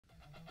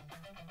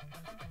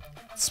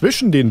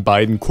Zwischen den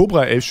beiden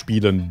Cobra 11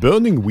 Spielen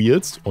Burning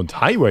Wheels und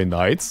Highway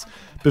Nights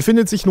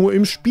befindet sich nur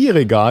im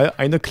Spielregal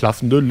eine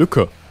klaffende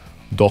Lücke.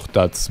 Doch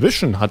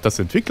dazwischen hat das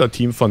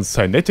Entwicklerteam von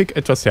Synetic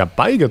etwas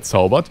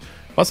herbeigezaubert,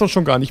 was man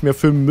schon gar nicht mehr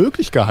für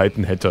möglich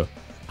gehalten hätte.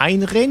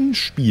 Ein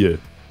Rennspiel.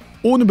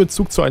 Ohne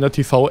Bezug zu einer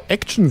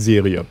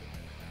TV-Action-Serie.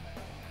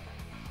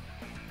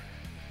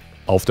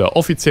 Auf der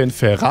offiziellen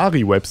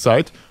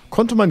Ferrari-Website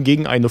konnte man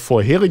gegen eine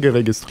vorherige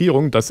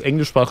Registrierung das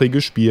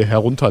englischsprachige Spiel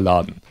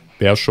herunterladen.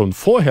 Wer schon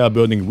vorher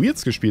Burning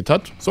Wheels gespielt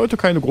hat, sollte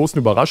keine großen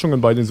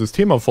Überraschungen bei den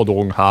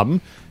Systemanforderungen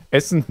haben,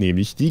 es sind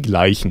nämlich die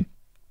gleichen.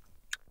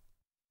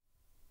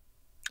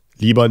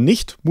 Lieber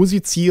nicht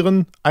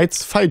musizieren,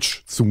 als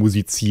falsch zu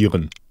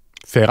musizieren.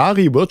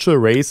 Ferrari Virtual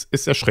Race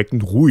ist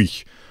erschreckend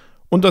ruhig.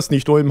 Und das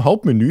nicht nur im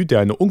Hauptmenü, der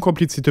eine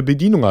unkomplizierte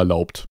Bedienung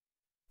erlaubt.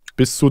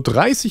 Bis zu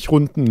 30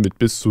 Runden mit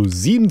bis zu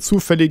 7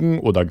 zufälligen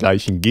oder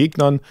gleichen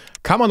Gegnern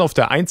kann man auf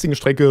der einzigen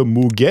Strecke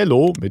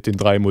Mugello mit den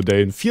 3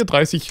 Modellen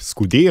 430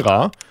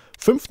 Scudera,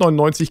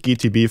 599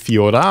 GTB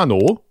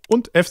Fiorano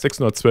und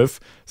F612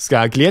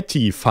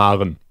 Scaglietti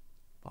fahren.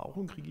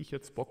 Warum kriege ich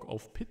jetzt Bock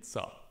auf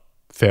Pizza?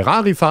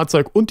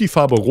 Ferrari-Fahrzeug und die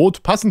Farbe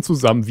Rot passen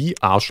zusammen wie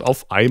Arsch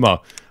auf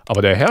Eimer.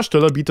 Aber der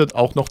Hersteller bietet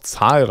auch noch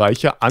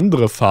zahlreiche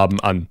andere Farben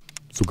an.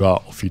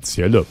 Sogar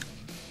offizielle.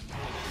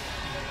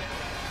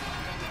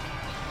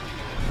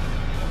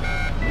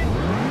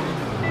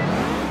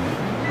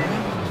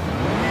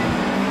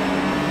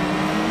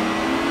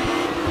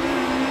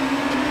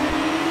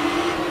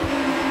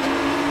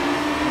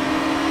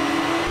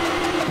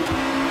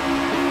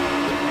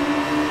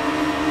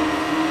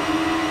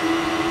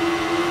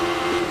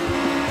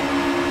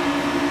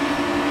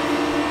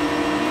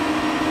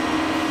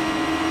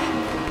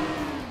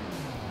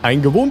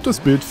 Ein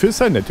gewohntes Bild für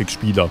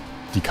Synetic-Spieler.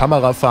 Die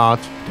Kamerafahrt,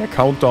 der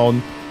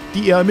Countdown,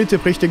 die eher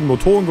mittelprächtigen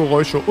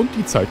Motorengeräusche und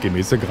die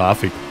zeitgemäße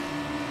Grafik.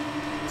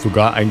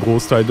 Sogar ein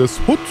Großteil des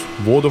HUD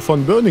wurde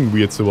von Burning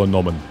Wheels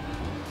übernommen.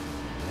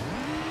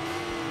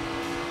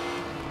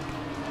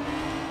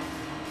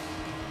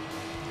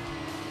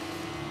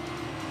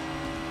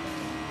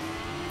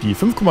 Die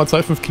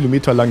 5,25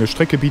 Kilometer lange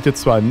Strecke bietet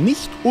zwar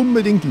nicht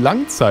unbedingt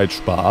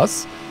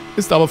Langzeitspaß,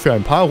 ist aber für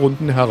ein paar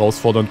Runden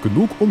herausfordernd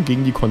genug, um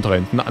gegen die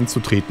Kontrahenten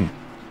anzutreten.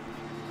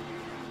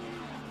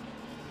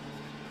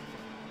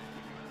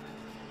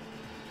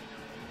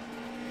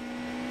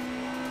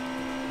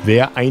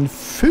 Wer ein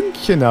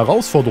Fünkchen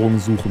Herausforderungen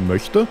suchen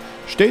möchte,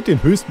 stellt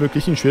den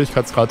höchstmöglichen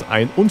Schwierigkeitsgrad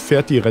ein und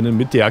fährt die Rennen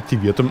mit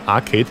deaktiviertem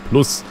Arcade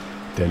Plus,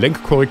 der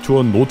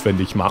Lenkkorrekturen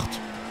notwendig macht.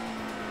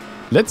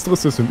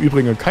 Letzteres ist im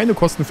Übrigen keine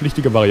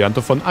kostenpflichtige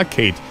Variante von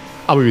Arcade,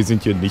 aber wir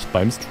sind hier nicht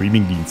beim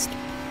Streamingdienst.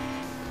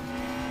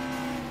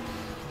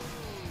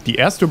 Die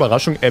erste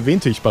Überraschung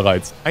erwähnte ich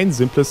bereits, ein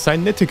simples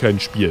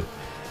Synetic-Rennspiel.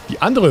 Die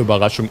andere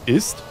Überraschung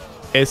ist,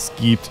 es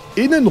gibt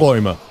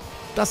Innenräume.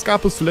 Das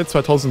gab es zuletzt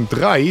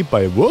 2003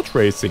 bei World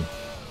Racing.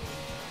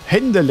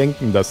 Hände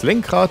lenken das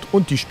Lenkrad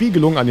und die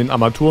Spiegelungen an den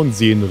Armaturen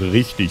sehen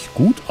richtig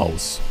gut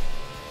aus.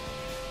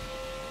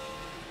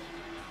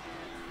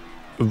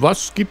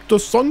 Was gibt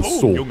es sonst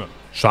so? Junge.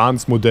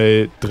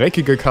 Schadensmodell,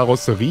 dreckige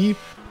Karosserie,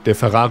 der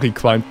Ferrari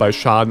qualmt bei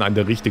Schaden an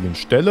der richtigen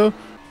Stelle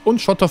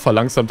und Schotter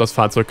verlangsamt das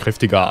Fahrzeug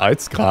kräftiger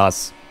als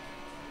Gras.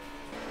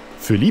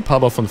 Für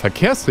Liebhaber von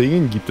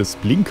Verkehrsregeln gibt es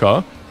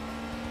Blinker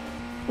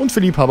und für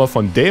Liebhaber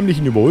von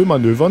dämlichen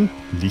Überholmanövern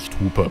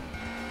Lichthupe.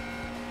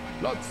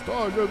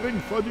 Platztage,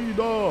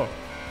 Ringverdiener!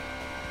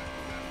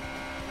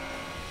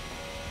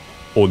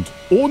 Und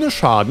ohne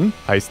Schaden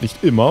heißt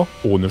nicht immer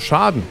ohne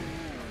Schaden.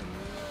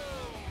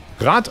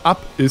 Rad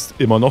ab ist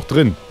immer noch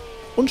drin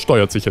und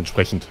steuert sich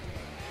entsprechend.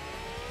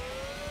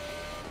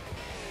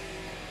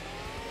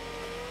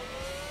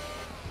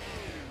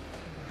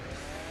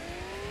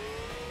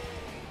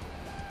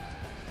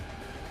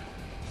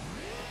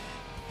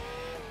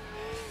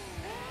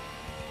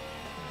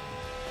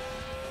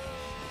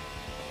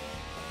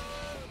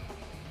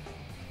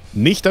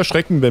 Nicht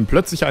erschrecken, wenn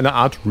plötzlich eine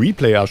Art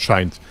Replay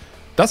erscheint.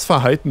 Das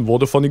Verhalten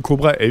wurde von den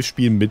Cobra 11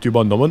 Spielen mit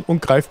übernommen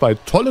und greift bei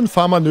tollen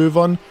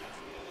Fahrmanövern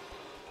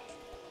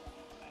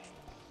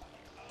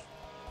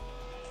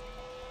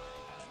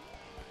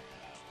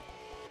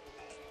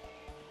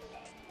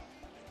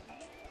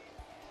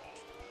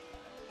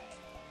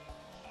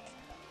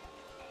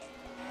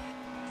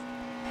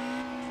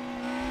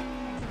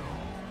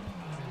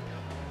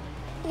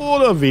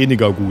oder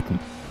weniger guten.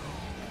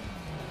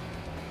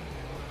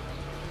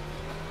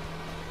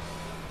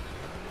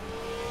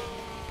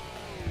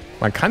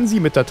 Man kann sie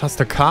mit der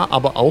Taste K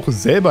aber auch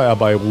selber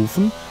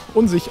herbeirufen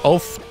und sich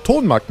auf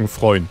Tonmacken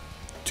freuen.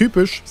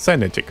 Typisch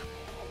Synetic.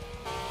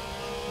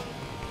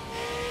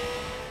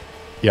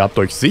 Ihr habt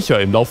euch sicher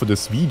im Laufe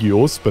des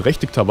Videos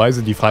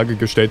berechtigterweise die Frage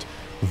gestellt,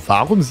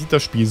 warum sieht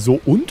das Spiel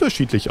so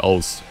unterschiedlich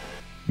aus?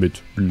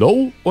 Mit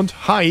Low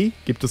und High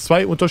gibt es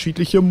zwei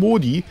unterschiedliche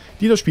Modi,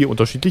 die das Spiel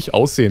unterschiedlich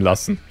aussehen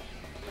lassen.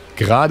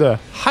 Gerade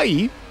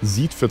High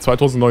sieht für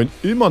 2009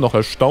 immer noch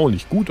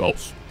erstaunlich gut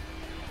aus.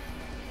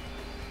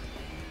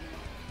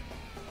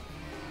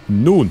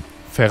 Nun,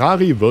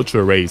 Ferrari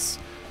Virtual Race.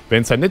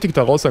 Wenn Synetic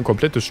daraus ein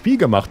komplettes Spiel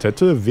gemacht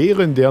hätte,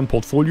 wäre in deren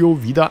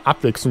Portfolio wieder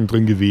Abwechslung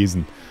drin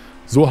gewesen.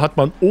 So hat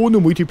man ohne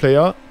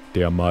Multiplayer,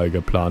 der mal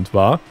geplant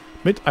war,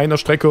 mit einer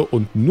Strecke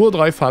und nur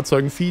 3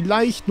 Fahrzeugen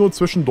vielleicht nur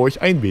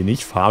zwischendurch ein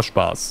wenig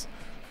Fahrspaß.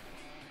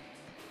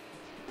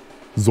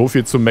 So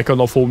viel zum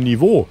Meckern auf hohem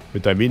Niveau.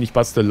 Mit ein wenig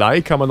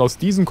Bastelei kann man aus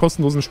diesem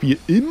kostenlosen Spiel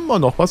immer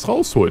noch was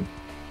rausholen.